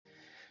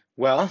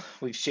Well,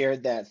 we've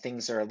shared that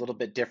things are a little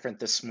bit different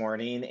this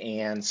morning,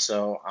 and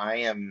so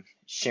I am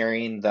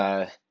sharing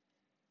the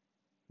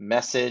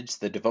message,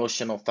 the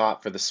devotional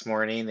thought for this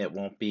morning. It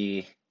won't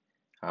be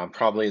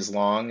probably as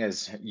long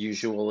as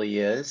usually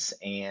is,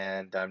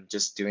 and I'm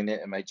just doing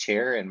it in my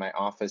chair in my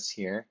office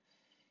here,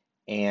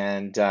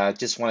 and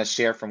just want to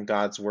share from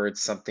God's Word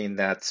something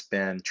that's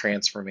been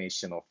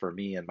transformational for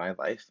me in my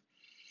life.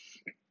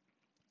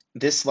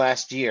 This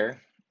last year,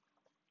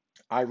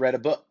 I read a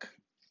book.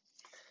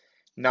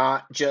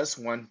 Not just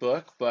one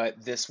book,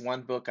 but this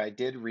one book I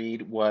did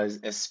read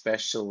was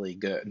especially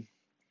good.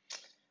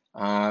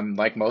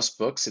 Like most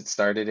books, it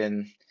started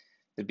in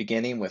the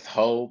beginning with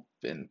hope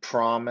and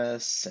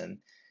promise, and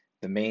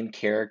the main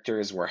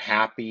characters were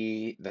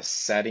happy. The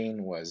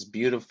setting was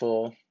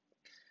beautiful.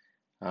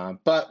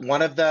 But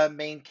one of the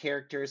main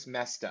characters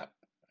messed up.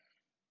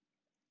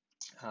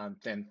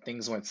 Then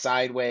things went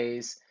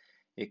sideways.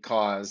 It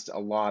caused a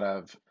lot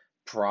of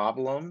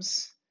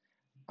problems,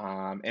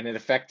 and it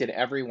affected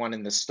everyone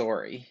in the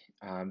story.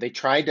 They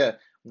tried to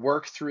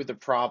work through the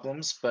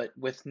problems, but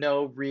with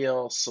no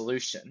real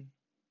solution.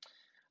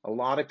 A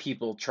lot of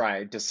people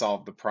tried to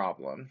solve the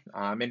problem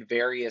in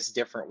various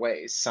different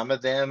ways. Some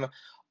of them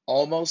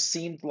almost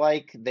seemed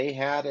like they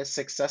had a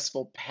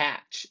successful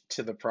patch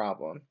to the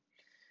problem,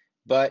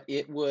 but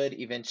it would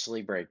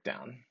eventually break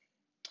down.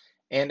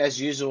 And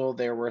as usual,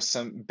 there were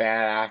some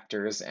bad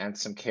actors and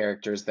some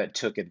characters that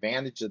took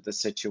advantage of the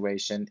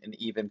situation and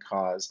even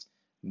caused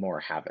more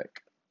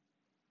havoc.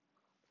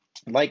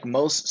 Like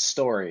most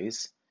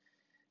stories,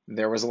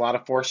 there was a lot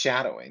of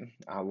foreshadowing,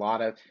 a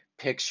lot of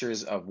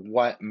pictures of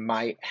what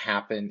might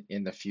happen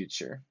in the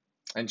future.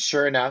 And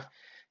sure enough,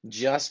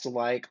 just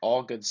like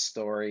all good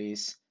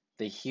stories,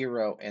 the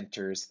hero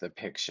enters the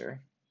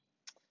picture.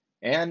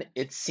 And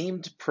it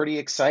seemed pretty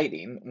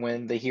exciting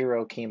when the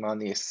hero came on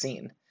the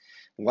scene,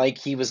 like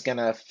he was going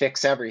to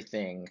fix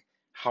everything.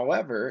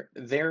 However,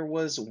 there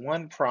was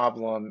one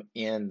problem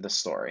in the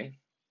story.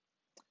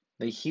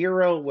 The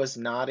hero was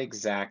not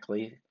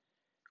exactly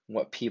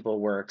what people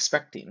were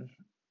expecting.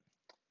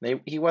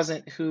 He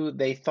wasn't who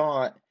they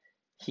thought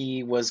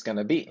he was going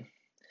to be.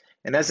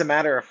 And as a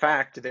matter of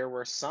fact, there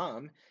were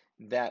some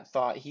that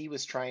thought he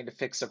was trying to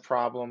fix a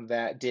problem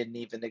that didn't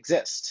even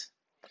exist.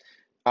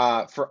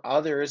 For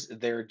others,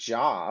 their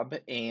job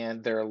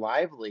and their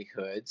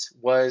livelihoods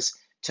was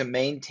to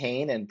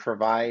maintain and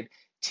provide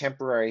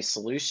temporary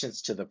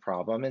solutions to the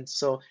problem. And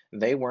so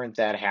they weren't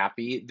that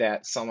happy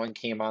that someone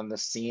came on the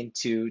scene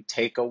to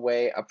take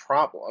away a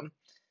problem.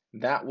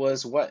 That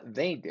was what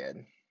they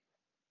did.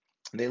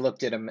 They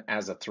looked at him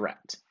as a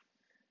threat.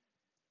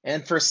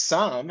 And for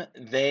some,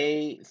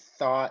 they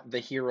thought the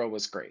hero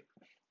was great.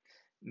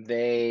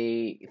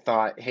 They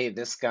thought, hey,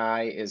 this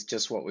guy is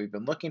just what we've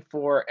been looking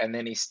for. And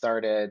then he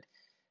started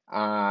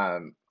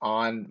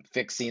on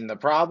fixing the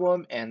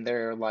problem, and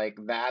they're like,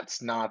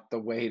 that's not the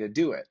way to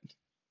do it.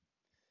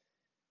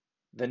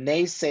 The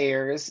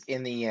naysayers,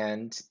 in the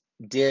end,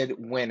 did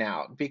win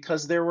out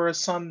because there were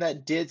some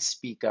that did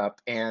speak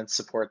up and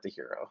support the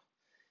hero.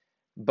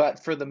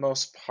 But for the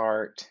most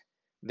part,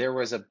 there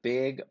was a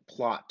big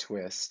plot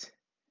twist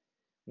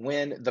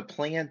when the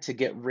plan to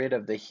get rid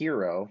of the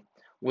hero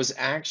was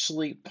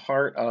actually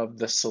part of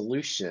the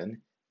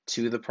solution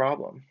to the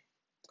problem.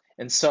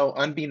 And so,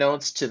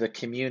 unbeknownst to the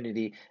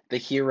community, the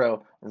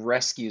hero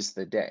rescues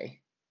the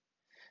day.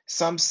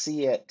 Some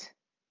see it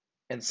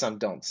and some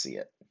don't see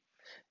it.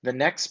 The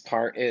next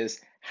part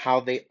is how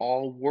they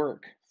all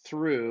work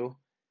through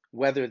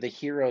whether the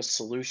hero's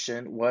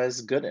solution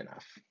was good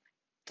enough.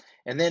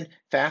 And then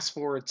fast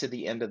forward to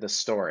the end of the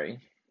story,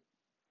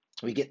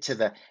 we get to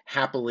the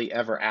happily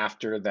ever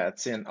after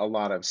that's in a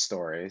lot of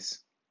stories.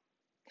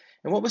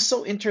 And what was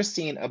so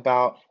interesting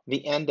about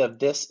the end of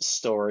this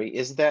story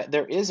is that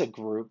there is a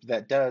group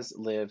that does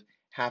live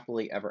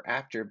happily ever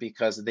after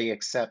because they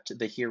accept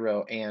the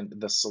hero and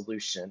the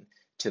solution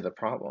to the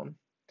problem.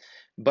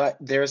 But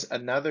there's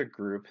another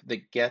group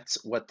that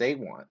gets what they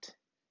want,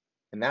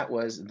 and that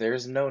was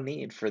there's no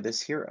need for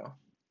this hero.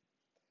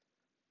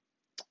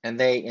 And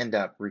they end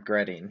up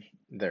regretting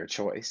their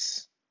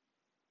choice.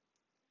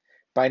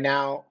 By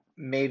now,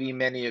 maybe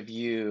many of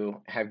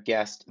you have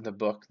guessed the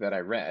book that I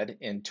read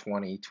in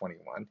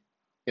 2021.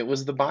 It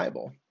was the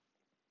Bible.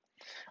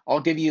 I'll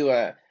give you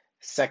a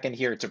second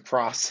here to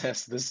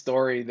process the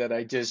story that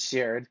I just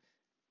shared.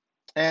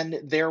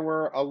 And there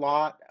were a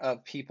lot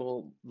of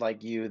people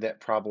like you that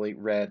probably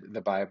read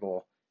the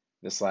Bible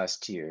this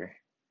last year.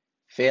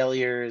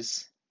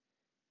 Failures,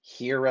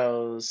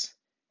 heroes,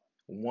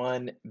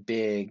 one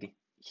big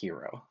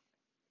hero.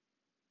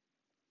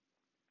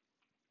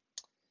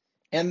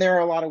 And there are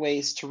a lot of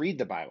ways to read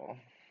the Bible.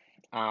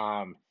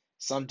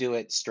 Some do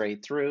it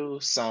straight through,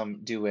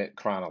 some do it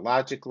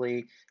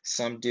chronologically,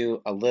 some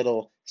do a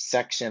little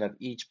section of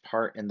each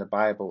part in the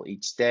Bible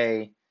each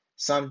day,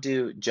 some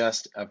do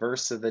just a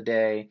verse of the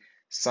day,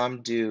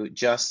 some do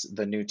just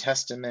the New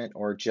Testament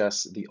or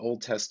just the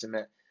Old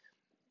Testament,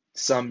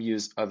 some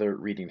use other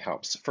reading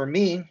helps. For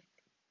me,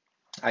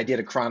 I did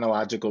a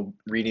chronological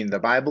reading of the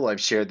Bible.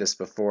 I've shared this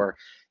before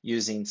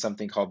using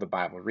something called the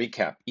Bible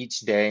Recap. Each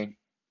day,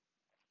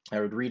 I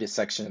would read a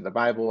section of the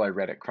Bible, I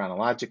read it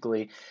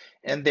chronologically,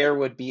 and there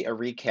would be a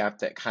recap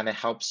that kind of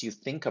helps you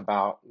think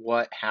about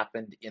what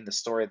happened in the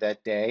story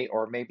that day,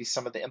 or maybe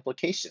some of the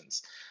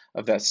implications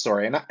of that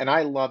story. And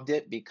I loved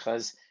it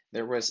because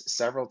there was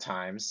several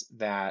times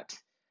that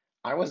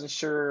I wasn't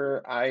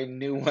sure I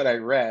knew what I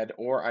read,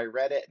 or I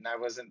read it and I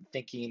wasn't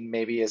thinking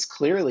maybe as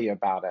clearly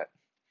about it.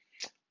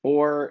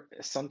 Or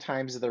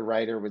sometimes the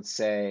writer would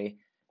say,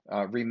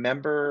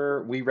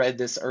 remember, we read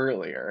this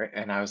earlier.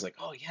 And I was like,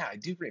 oh, yeah, I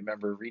do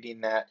remember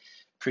reading that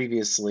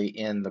previously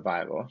in the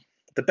Bible.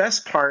 The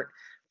best part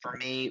for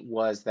me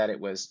was that it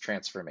was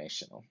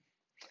transformational.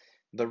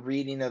 The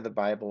reading of the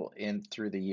Bible in through the